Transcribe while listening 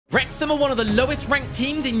Wrexham are one of the lowest ranked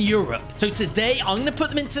teams in Europe. So today, I'm going to put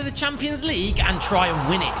them into the Champions League and try and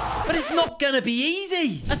win it. But it's not going to be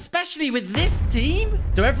easy, especially with this team.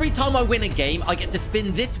 So every time I win a game, I get to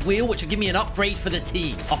spin this wheel, which will give me an upgrade for the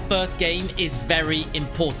team. Our first game is very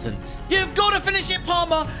important. You've got to finish it,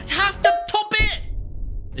 Palmer. You have to top it.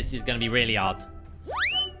 This is going to be really hard.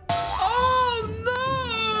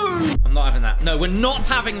 Oh, no. I'm not having that. No, we're not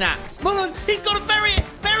having that. Mullen, he's got to bury it.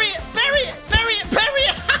 Bury it. Bury it. Bury it. Bury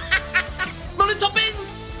it. Mullen, top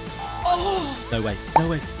ins. Oh. No way. No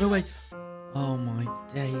way. No way. Oh, my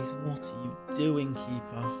days. What are you doing,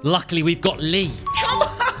 keeper? Luckily, we've got Lee. Come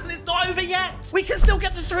on. It's not over yet. We can still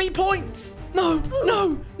get the 3 points. No.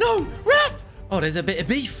 No. No. Ref. Oh, there's a bit of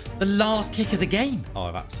beef. The last kick of the game. Oh,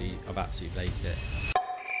 I've absolutely blazed it.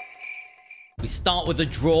 We start with a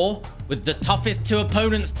draw with the toughest 2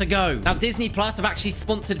 opponents to go. Now, Disney Plus have actually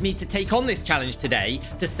sponsored me to take on this challenge today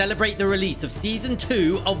to celebrate the release of Season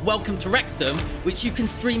 2 of Welcome to Wrexham, which you can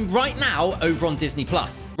stream right now over on Disney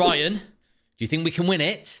Plus. Ryan, do you think we can win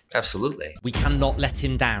it? Absolutely. We cannot let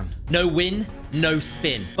him down. No win, no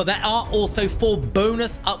spin. But there are also 4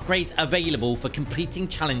 bonus upgrades available for completing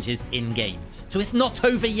challenges in games. So it's not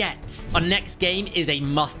over yet. Our next game is a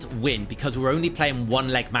must win because we're only playing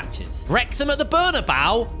 1-leg matches. Wrexham at the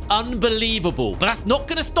Bernabeu, unbelievable. But that's not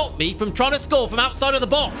going to stop me from trying to score from outside of the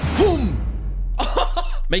box. Boom!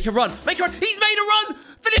 Make a run. Make a run. He's made a run.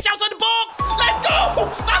 Finish outside the box. Let's go.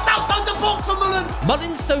 That's outside the box for Mullen.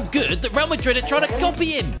 Mullen's so good that Real Madrid are trying to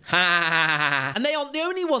copy him. Ha! And they aren't the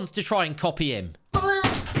only ones to try and copy him. Mullen.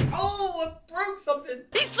 Oh, I broke something.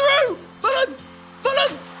 He's through. Mullen.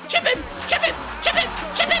 Mullen. Chip him. Chip him. Chip him.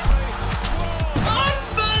 Chip him.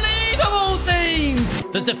 Unbelievable scenes.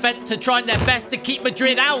 The defense are trying their best to keep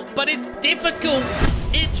Madrid out, but it's difficult.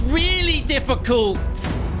 It's really difficult.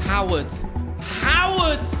 Howard.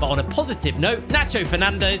 But on a positive note, Nacho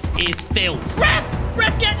Fernandez is filth. Ref,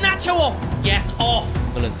 get Nacho off. Get off.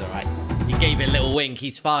 Mullen's all right. He gave it a little wink.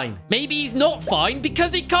 He's fine. Maybe he's not fine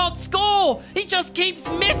because he can't score. He just keeps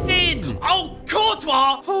missing. Oh,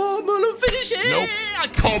 Courtois. Oh, Mullen, finish it. Nope. I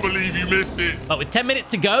can't believe you missed it. But with 10 minutes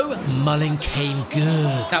to go, Mullen came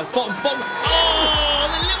good. Now, bottom. Oh,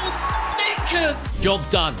 the little stinkers. Job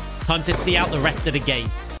done. Time to see out the rest of the game.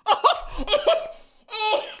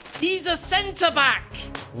 He's a centre-back.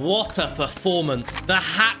 What a performance. The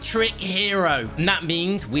hat-trick hero. And that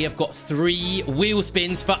means we have got 3 wheel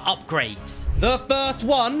spins for upgrades. The first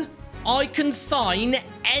one, I can sign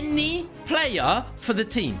any player for the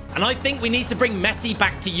team. And I think we need to bring Messi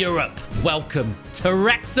back to Europe. Welcome to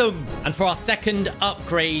Wrexham. And for our second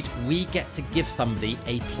upgrade, we get to give somebody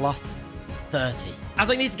a plus 30. As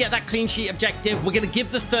I need to get that clean sheet objective, we're going to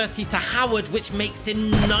give the 30 to Howard, which makes him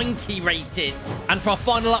 90 rated. And for our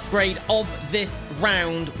final upgrade of this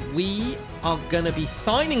round, we are going to be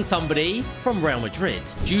signing somebody from Real Madrid.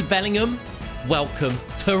 Jude Bellingham, welcome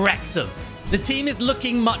to Wrexham. The team is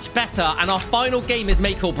looking much better, and our final game is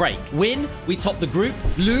make or break. Win, we top the group.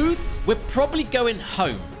 Lose, we're probably going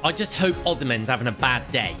home. I just hope Osimhen's having a bad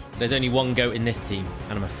day. There's only one GOAT in this team,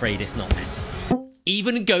 and I'm afraid it's not Messi.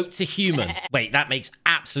 Even goats are human. Wait, that makes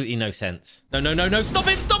absolutely no sense. No. Stop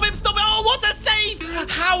him. Oh, what a save.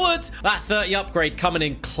 Howard. That 30 upgrade coming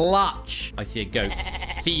in clutch. I see a goat.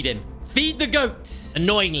 Feed him. Feed the goat.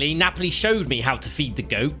 Annoyingly, Napoli showed me how to feed the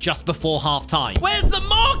goat just before half-time. Where's the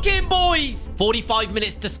marking, boys? 45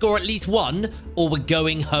 minutes to score at least 1, or we're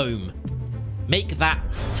going home. Make that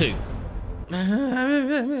 2.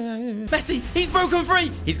 Messi, he's broken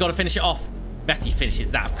free. He's got to finish it off. Messi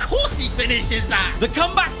finishes that. Of course he finishes that. The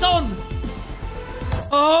comeback's on.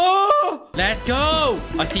 Oh, let's go.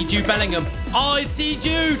 I see Jude Bellingham. I see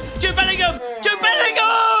Jude. Jude Bellingham. Jude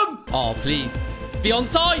Bellingham. Oh, please. Be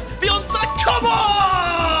onside. Be onside. Come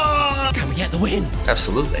on. Can we get the win?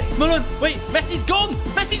 Absolutely. Mullen, wait. Messi's gone.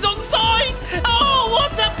 Messi's onside. Oh,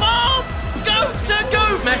 what a pass. Go to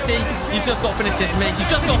go. Messi, you've just got to finish this, mate. You've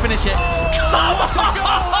just got to finish it. Come on.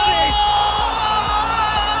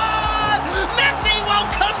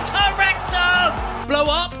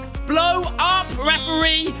 Blow up,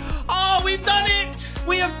 referee. Oh, we've done it.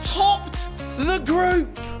 We have topped the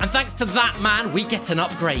group. And thanks to that man, we get an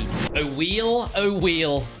upgrade. Oh, wheel.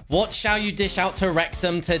 What shall you dish out to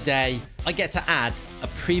Wrexham today? I get to add a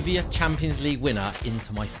previous Champions League winner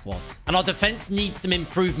into my squad. And our defense needs some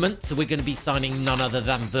improvement, so we're going to be signing none other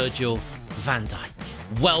than Virgil van Dijk.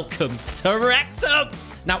 Welcome to Wrexham.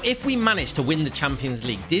 Now, if we manage to win the Champions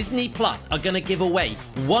League, Disney Plus are going to give away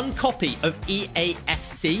 1 copy of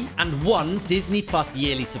EAFC and 1 Disney Plus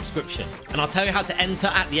yearly subscription. And I'll tell you how to enter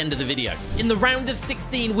at the end of the video. In the round of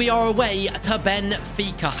 16, we are away to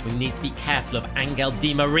Benfica. We need to be careful of Angel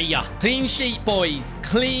Di Maria. Clean sheet, boys.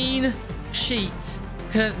 Clean sheet.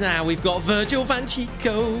 Because now we've got Virgil van Dijk.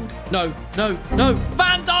 No, no, no.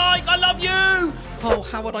 Van Dijk, I love you. Oh,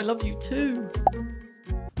 Howard, I love you too.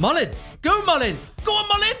 Mullin. Go, Mullin. Go on,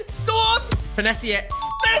 Mullin. Go on. Finesse it.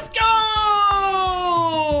 Let's go.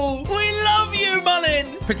 We love you,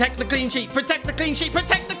 Mullin. Protect the clean sheet. Protect the clean sheet.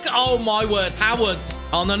 Protect the... Oh, my word. Howard.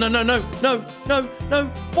 Oh, no, no, no, no. No, no,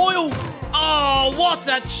 no. Boyle. Oh, what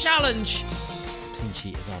a challenge. Clean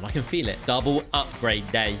sheet is on. I can feel it. Double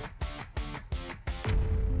upgrade day.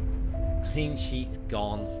 Clean sheet's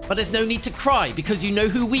gone. But there's no need to cry because you know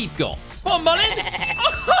who we've got. Come on, Mullin!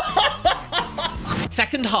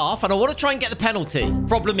 Second half, and I want to try and get the penalty.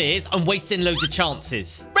 Problem is, I'm wasting loads of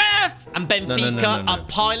chances. Ref! And Benfica are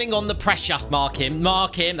piling on the pressure. Mark him,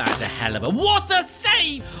 mark him. That's a hell of a... What a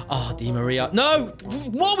save! Oh, Di Maria. No!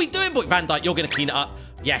 What are we doing, boy? Van Dijk, you're going to clean it up.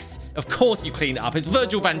 Yes, of course you clean it up. It's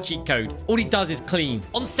Virgil van Dijk code. All he does is clean.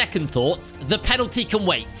 On second thoughts, the penalty can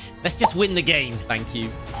wait. Let's just win the game. Thank you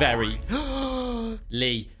very...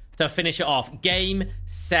 Lee, to finish it off. Game,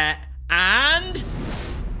 set, and...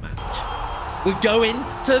 match. We're going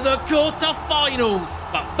to the quarterfinals.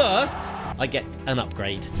 But first, I get an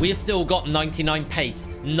upgrade. We have still got 99 pace,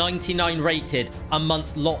 99 rated,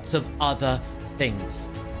 amongst lots of other things.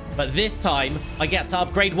 But this time, I get to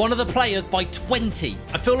upgrade one of the players by 20.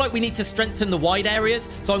 I feel like we need to strengthen the wide areas,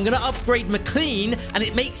 so I'm going to upgrade McLean, and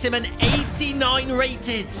it makes him an 89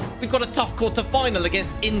 rated. We've got a tough quarter-final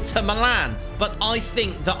against Inter Milan, but I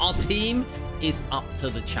think that our team is up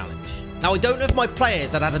to the challenge. Now, I don't know if my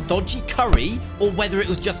players had a dodgy curry or whether it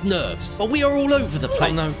was just nerves, but we are all over the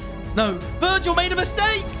place. Oh, no. No. Virgil made a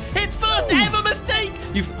mistake. His first ever mistake.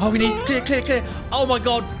 Oh, we need clear, clear, clear. Oh, my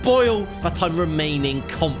God. Boyle. But I'm remaining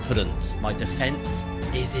confident. My defense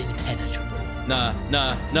is impenetrable. No,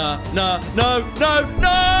 no, no, no, no, no, no.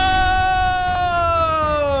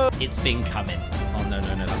 It's been coming. Oh, no,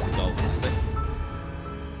 no, no. That's a goal. That's it.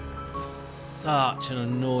 Such an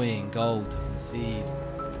annoying goal to concede.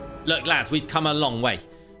 Look, lads, we've come a long way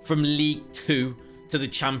from League 2 to the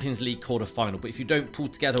Champions League quarter-final. But if you don't pull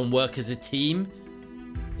together and work as a team,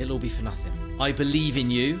 it'll all be for nothing. I believe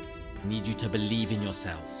in you. I need you to believe in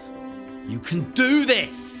yourselves. You can do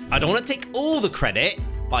this. I don't want to take all the credit,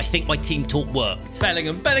 but I think my team talk worked.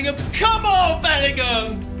 Bellingham, Bellingham. Come on,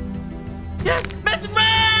 Bellingham. Yes, Messi.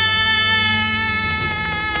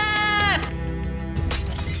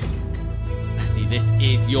 Messi, this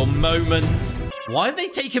is your moment. Why have they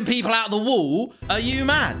taken people out of the wall? Are you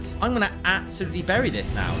mad? I'm going to absolutely bury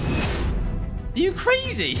this now. Are you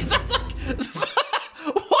crazy? That's like...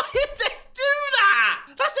 Why did they do that?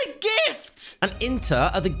 That's a gift. And Inter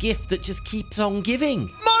are the gift that just keeps on giving.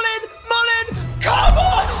 Mullin! Mullin! Come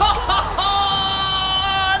on!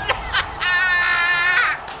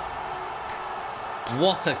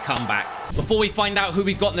 What a comeback. Before we find out who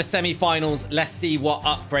we've got in the semi-finals, let's see what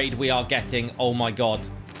upgrade we are getting. Oh, my God.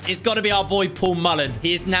 It's got to be our boy Paul Mullin.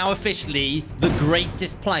 He is now officially the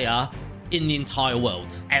greatest player in the entire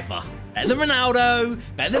world. Ever. Better than Ronaldo.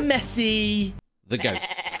 Better than Messi. The GOAT.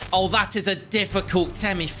 Oh, that is a difficult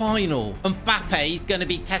semi-final. Mbappe is going to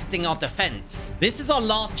be testing our defense. This is our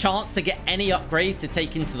last chance to get any upgrades to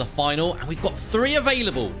take into the final, and we've got 3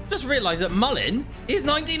 available. Just realized that Mullin is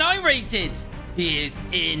 99 rated. He is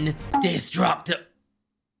indestructible.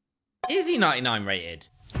 Is he 99 rated?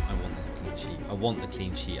 I want this clean sheet. I want the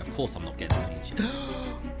clean sheet. Of course I'm not getting the clean sheet.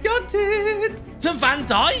 Got it! To Van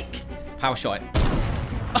Dijk! Power shot.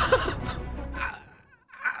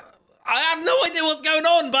 I have no idea what's going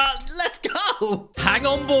on, but let's go. Hang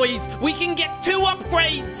on, boys. We can get 2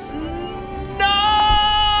 upgrades. No!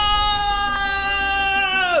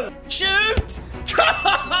 Shoot! Come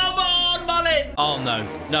on, Mullin! Oh, no.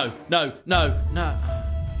 No, no, no, no.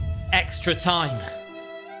 Extra time.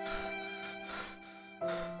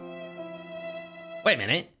 Wait a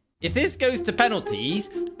minute. If this goes to penalties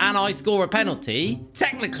and I score a penalty,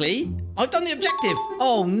 technically, I've done the objective.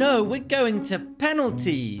 Oh, no, we're going to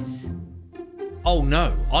penalties. Oh,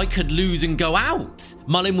 no, I could lose and go out.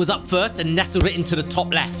 Mullin was up first and nestled it into the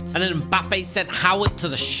top left. And then Mbappe sent Howard to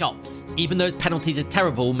the shops. Even though his penalties are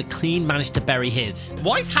terrible, McLean managed to bury his.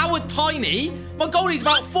 Why is Howard tiny? My goalie's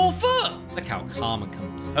about 4 foot. Look how calm and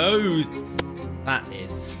composed that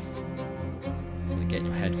is. I'm going to get in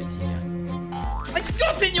your head, Vitinha. I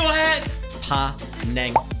got in your head!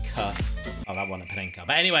 Panenka. Oh, that wasn't a Panenka.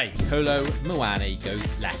 But anyway, Kolo Muani goes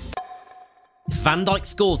left. Van Dijk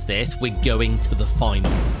scores this, we're going to the final.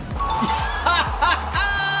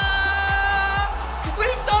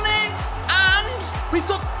 We've done it! And we've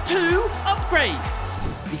got 2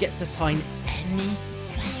 upgrades. We get to sign any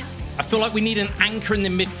player. I feel like we need an anchor in the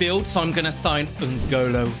midfield, so I'm going to sign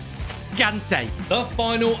N'Golo Kante. The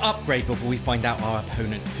final upgrade before we find out our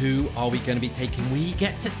opponent. Who are we going to be taking? We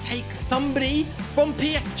get to take somebody from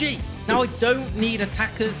PSG. Now, I don't need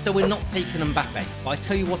attackers, so we're not taking Mbappe. But I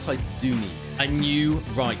tell you what I do need. A new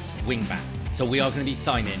right wing back. So we are going to be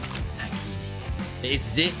signing Hakimi.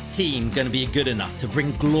 Is this team going to be good enough to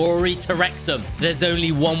bring glory to Wrexham? There's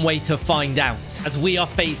only one way to find out, as we are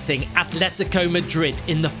facing Atletico Madrid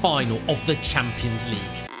in the final of the Champions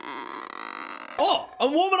League. Oh,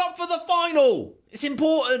 I'm warming up for the final. It's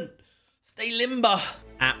important. Stay limber.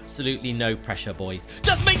 Absolutely no pressure, boys.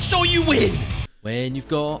 Just make sure you win. When you've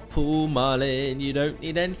got Paul Mullin, you don't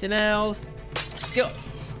need anything else. Skill.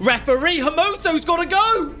 Referee Hermoso's got to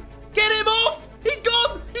go. Get him off. He's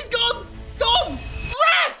gone. He's gone. Gone.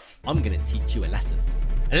 Ref. I'm going to teach you a lesson.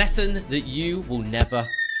 A lesson that you will never...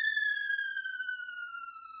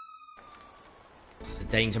 That's a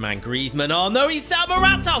danger man, Griezmann. Oh, no, he's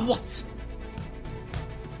Morata. What?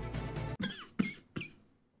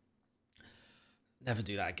 Never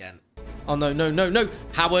do that again. Oh, no, no, no, no.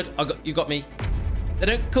 Howard, you got me. They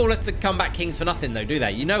don't call us the comeback kings for nothing, though, do they?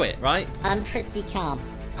 You know it, right? I'm pretty calm.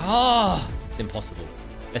 Oh, it's impossible.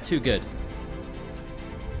 They're too good.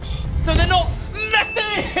 No, they're not.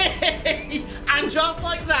 Messi! And just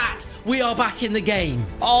like that, we are back in the game.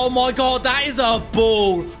 Oh, my God, that is a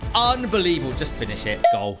ball. Unbelievable. Just finish it.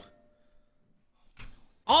 Goal.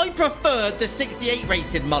 I preferred the 68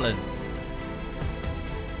 rated Mullin.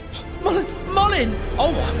 Mullin!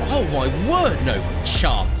 Oh my word, no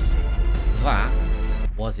chance. That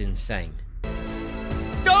was insane.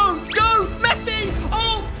 Go, Messi!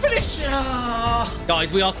 Oh, finish!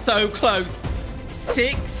 Guys, we are so close.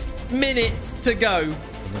 6 minutes to go.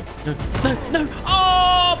 No.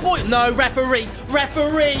 Oh, boy. No, referee.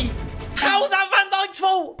 How's that Van Dijk's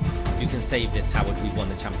fault? If you can save this, Howard, we won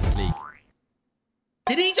the Champions League.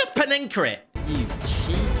 Did he just Panenka it? You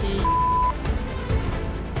cheeky...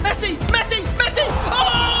 Messi!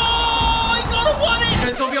 Oh, he got a 1-in!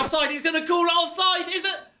 It's going to be offside. He's going to call it offside, is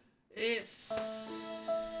it? It's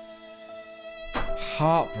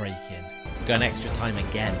heartbreaking. We're going extra time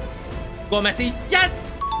again. Go on, Messi. Yes!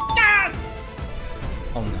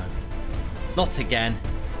 Oh, no. Not again.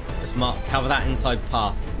 Let's cover that inside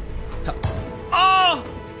pass. Oh!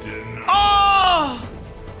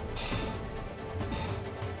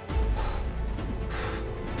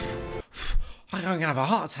 I'm going to have a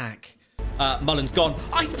heart attack. Mullin's gone.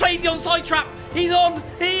 Oh, he's played the onside trap. He's on.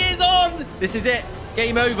 He is on. This is it.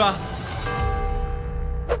 Game over.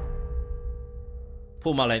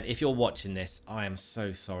 Paul Mullin, if you're watching this, I am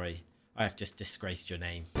so sorry. I have just disgraced your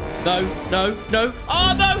name. No. Oh, no.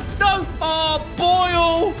 Oh,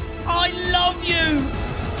 Boyle. I love you.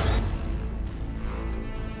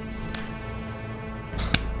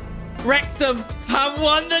 Wrexham have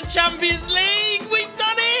won the Champions League. We've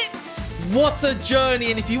done it. What a journey.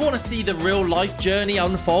 And if you want to see the real life journey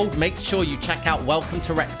unfold, make sure you check out Welcome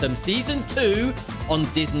to Wrexham Season 2 on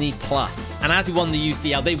Disney+. And as we won the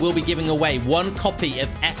UCL, they will be giving away 1 copy of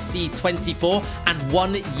FC 24 and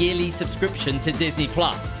 1 yearly subscription to Disney+.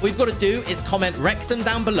 What you've got to do is comment Wrexham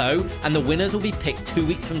down below and the winners will be picked 2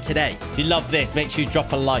 weeks from today. If you love this, make sure you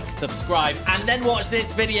drop a like, subscribe, and then watch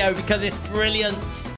this video because it's brilliant.